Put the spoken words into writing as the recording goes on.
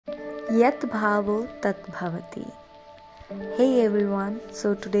Yat bhavo tat bhavati. Hey everyone,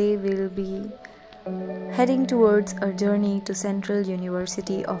 so today we'll be heading towards a journey to Central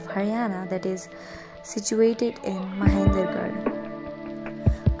University of Haryana, that is situated in Mahendragarh,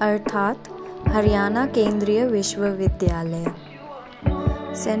 अर्थात हरियाणा केंद्रीय विश्वविद्यालय.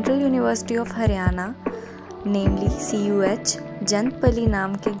 Central university of Haryana namely CUH जंतपली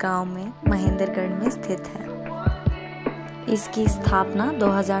नाम के गांव में महेंद्रगढ़ में स्थित है. इसकी स्थापना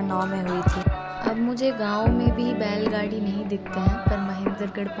 2009 में हुई थी. अब मुझे गांव में भी बैलगाड़ी नहीं दिखते हैं, पर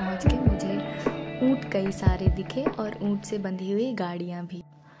महेंद्रगढ़ पहुंच के मुझे ऊंट कई सारे दिखे और ऊंट से बंधी हुई गाड़ियां भी.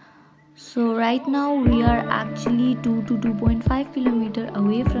 So right now we are actually 2 to 2.5 kilometer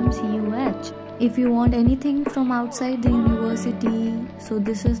away from CUH. If you want anything from outside the university, so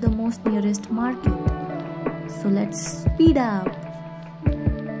this is the most nearest market. So let's speed up.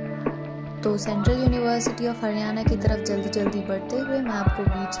 तो सेंट्रल यूनिवर्सिटी ऑफ हरियाणा की तरफ जल्दी जल्दी बढ़ते हुए मैं आपको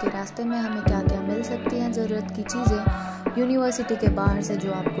बीच के रास्ते में हमें क्या क्या मिल सकती हैं ज़रूरत की चीज़ें यूनिवर्सिटी के बाहर से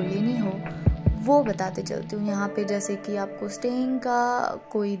जो आपको लेनी हो वो बताते चलती हूँ. यहाँ पे जैसे कि आपको स्टेइंग का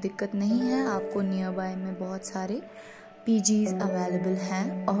कोई दिक्कत नहीं है, आपको नियर बाय में बहुत सारे PGs अवेलेबल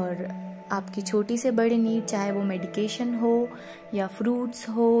हैं और आपकी छोटी से बड़ी नीड, चाहे वो मेडिकेशन हो या फ्रूट्स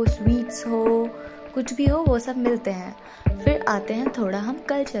हो, स्वीट्स हो, कुछ भी हो, वो सब मिलते हैं. फिर आते हैं थोड़ा हम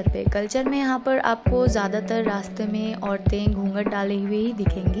कल्चर पे. कल्चर में यहाँ पर आपको ज़्यादातर रास्ते में औरतें घूंघट डाले हुए ही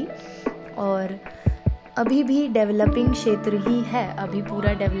दिखेंगी और अभी भी डेवलपिंग क्षेत्र ही है, अभी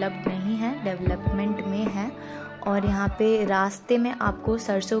पूरा डेवलप्ड नहीं है, डेवलपमेंट में है. और यहाँ पे रास्ते में आपको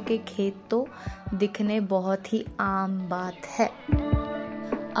सरसों के खेत तो दिखने बहुत ही आम बात है.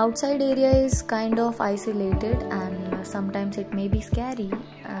 Outside area is kind of isolated and sometimes it may be scary,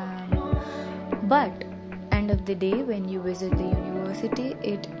 but end of the day when you visit the university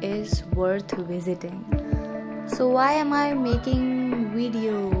it is worth visiting. So why am I making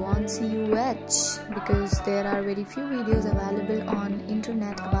video on CUH? Because there are very few videos available on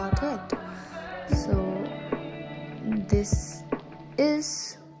internet about it. So this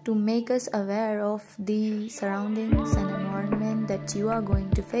is to make us aware of the surroundings and environment that you are going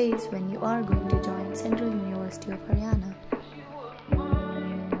to face when you are going to join Central University of Haryana.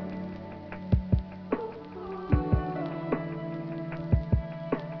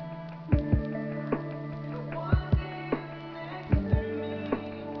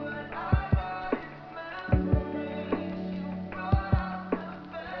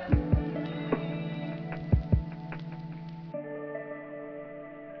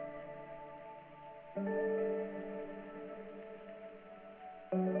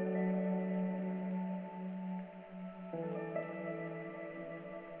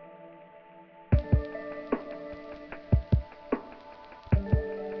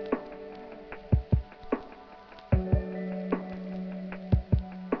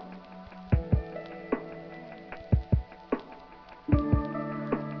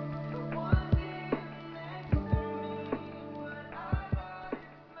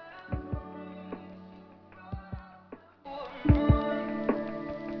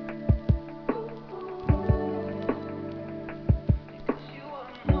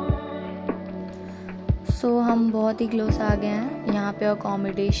 हम बहुत ही close आ गए हैं. यहाँ पे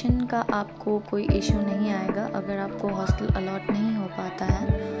accommodation का आपको कोई issue नहीं आएगा. अगर आपको हॉस्टल अलॉट नहीं हो पाता है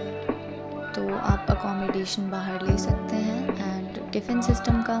तो आप अकोमोडेशन बाहर ले सकते हैं. एंड टिफ़िन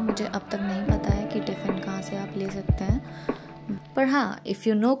सिस्टम का मुझे अब तक नहीं पता है कि टिफ़िन कहाँ से आप ले सकते हैं, पर हाँ, if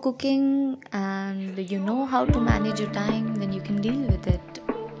you know cooking and you know how to manage your time then you can deal with it.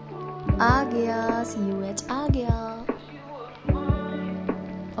 आ गया CUH, आ गया.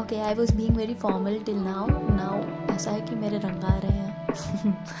 Okay, I was being very formal till now. ऐसा है कि मेरे रंग आ रहे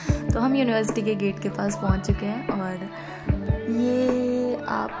हैं. तो हम यूनिवर्सिटी के गेट के पास पहुंच चुके हैं और ये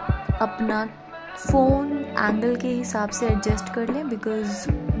आप अपना फ़ोन एंगल के हिसाब से एडजस्ट कर लें, बिकॉज़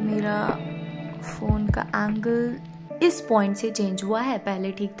मेरा फ़ोन का एंगल इस पॉइंट से चेंज हुआ है.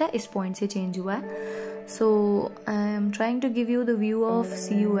 पहले ठीक था, इस पॉइंट से चेंज हुआ है. सो I am trying to give you the view of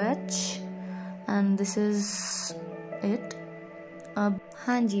CUH and this is it. अब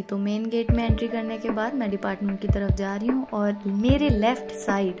हाँ जी, तो मेन गेट में एंट्री करने के बाद मैं डिपार्टमेंट की तरफ जा रही हूँ और मेरे लेफ्ट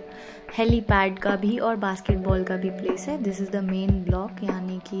साइड हेलीपैड का भी और बास्केटबॉल का भी प्लेस है. This is the main block,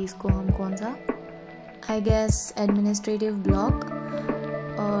 यानी कि इसको हम कौन सा, आई गेस एडमिनिस्ट्रेटिव ब्लॉक.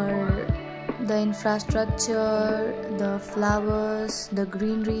 और the infrastructure, the flowers, the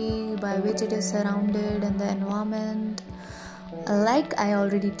greenery by which it is surrounded and the environment, like I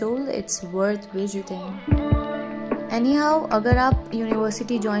already told, it's worth visiting. Anyhow, अगर आप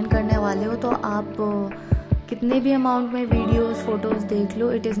university join करने वाले हो तो आप कितने भी अमाउंट में वीडियोस, फोटोज़ देख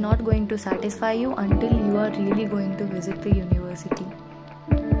लो, it is not going to satisfy you until you are really going to visit the university.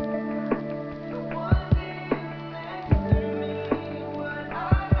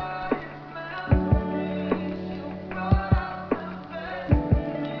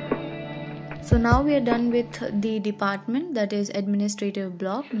 So now we are done with the department, that is administrative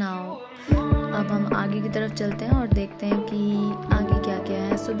block. Now अब हम आगे की तरफ चलते हैं और देखते हैं कि आगे क्या क्या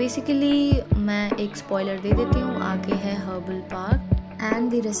है. So basically मैं एक स्पॉइलर दे देती हूँ. आगे है herbal park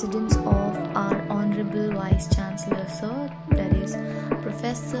and the residence of our honorable vice chancellor sir, that is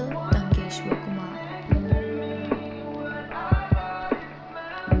Professor Tankeshwar Kumar.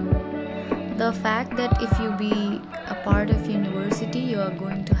 The fact that if you be a part of university, you are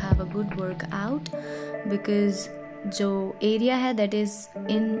going to have a good workout, because जो area है that is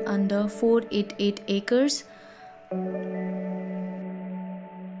in under 488 acres.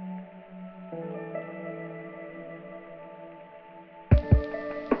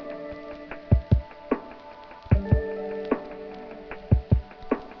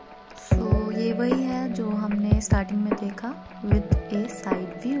 So ये वही है जो हमने starting में देखा with a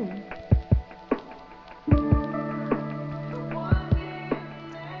side view.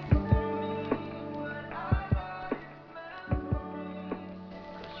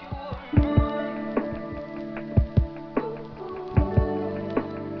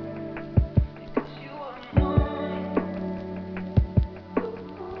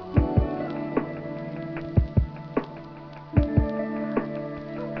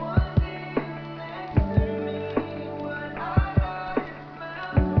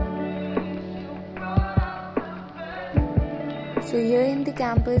 So here in the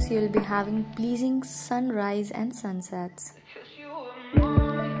campus, you'll be having pleasing sunrise and sunsets.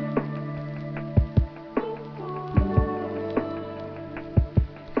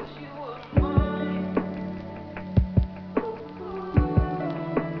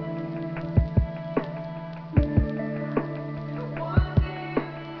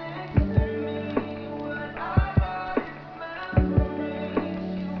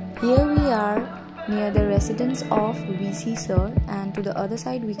 Here we are near the residence of VC Sir, and to the other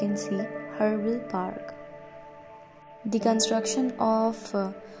side we can see Herbal Park. The construction of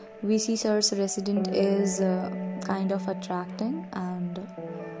VC Sir's residence is kind of attracting, and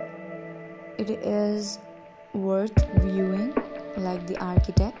it is worth viewing, like the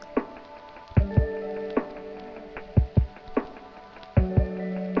architect.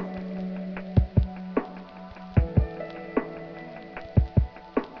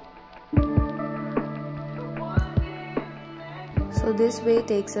 So this way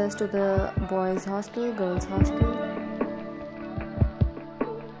takes us to the boys hostel, girls hostel.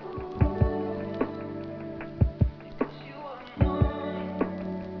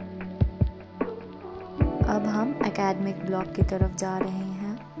 अब हम academic block की तरफ जा रहे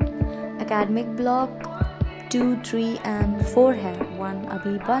हैं. Academic block 2, 3 and 4 है. 1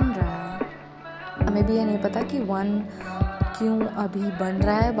 अभी बन रहा है. हमें भी ये नहीं पता कि 1 क्यों अभी बन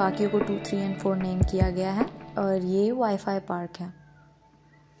रहा है. बाकियों को 2, 3 and 4 नेम किया गया है. और ये वाईफाई पार्क है.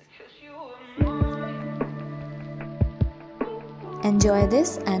 Enjoy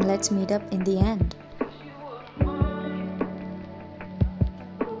this and let's meet up in the end.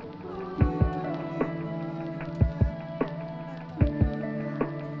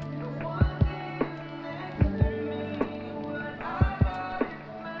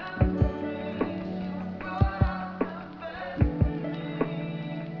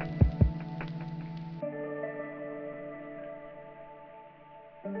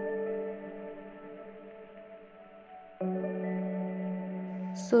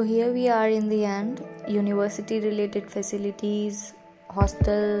 So here we are in the end. University related facilities,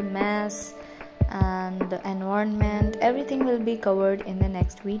 hostel, mess and environment, everything will be covered in the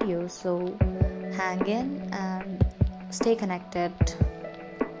next video. So hang in and stay connected.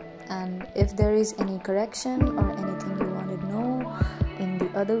 And if there is any correction or anything you want to know in the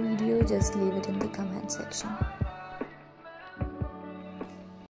other video, just leave it in the comment section.